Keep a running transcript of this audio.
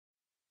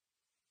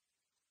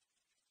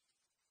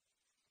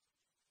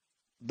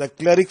The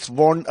clerics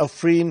warned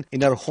Afrin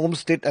in her home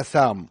state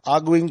Assam,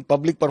 arguing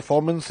public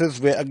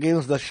performances were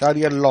against the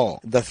Sharia law.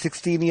 The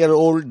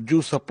 16-year-old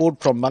drew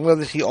support from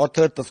Bangladeshi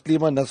author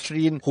Taslima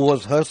Nasreen, who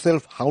was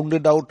herself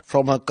hounded out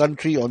from her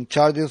country on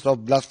charges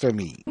of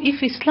blasphemy.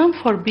 If Islam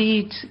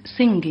forbids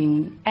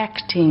singing,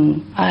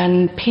 acting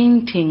and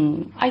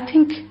painting, I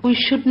think we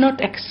should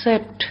not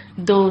accept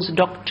those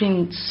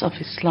doctrines of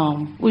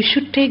Islam. We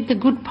should take the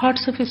good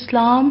parts of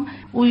Islam.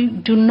 We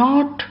do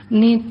not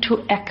need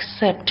to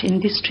accept in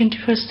this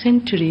 21st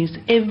century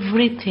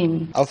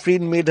everything.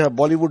 Afrin made her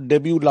Bollywood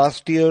debut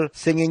last year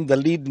singing the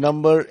lead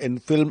number in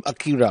film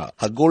Akira.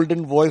 Her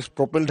golden voice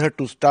propelled her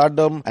to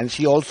stardom and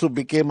she also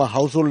became a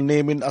household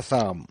name in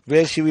Assam,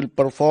 where she will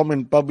perform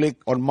in public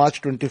on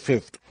March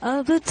 25th.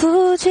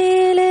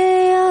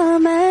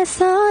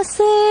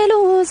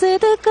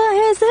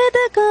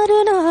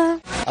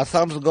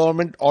 Assam's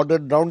government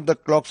ordered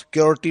round-the-clock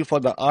security for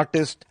the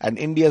artist, and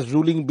India's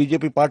ruling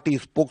BJP party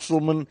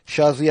spokeswoman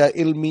Shazia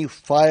Ilmi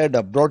fired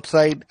a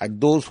broadside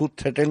at those who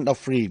threatened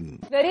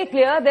Afrin. Very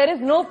clear, there is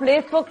no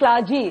place for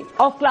clergy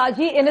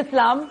in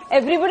Islam.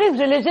 Everybody's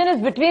religion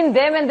is between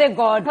them and their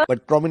God.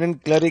 But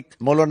prominent cleric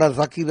Maulana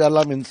Zakir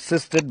Alam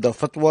insisted the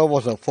fatwa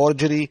was a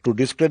forgery to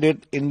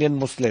discredit Indian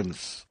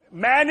Muslims.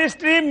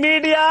 Mainstream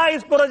media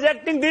is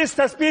projecting these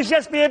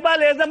suspicious people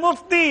as a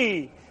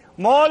mufti.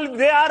 They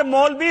are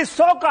Maulvi,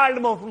 so-called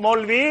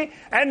Maulvi,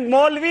 and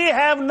Maulvi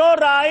have no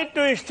right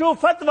to issue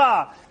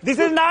fatwa. This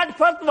is not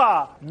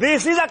fatwa.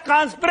 This is a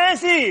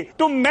conspiracy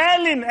to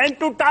mail in and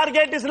to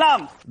target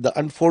Islam. The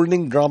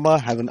unfolding drama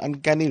has an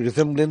uncanny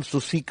resemblance to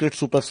Secret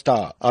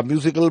Superstar, a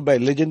musical by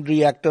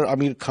legendary actor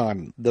Amir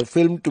Khan. The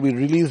film, to be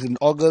released in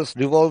August,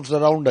 revolves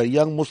around a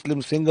young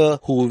Muslim singer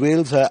who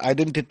veils her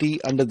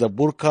identity under the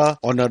burqa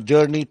on her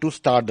journey to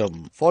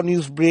stardom. For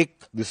Newsbreak,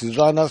 this is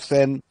Rana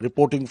Sen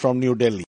reporting from New Delhi.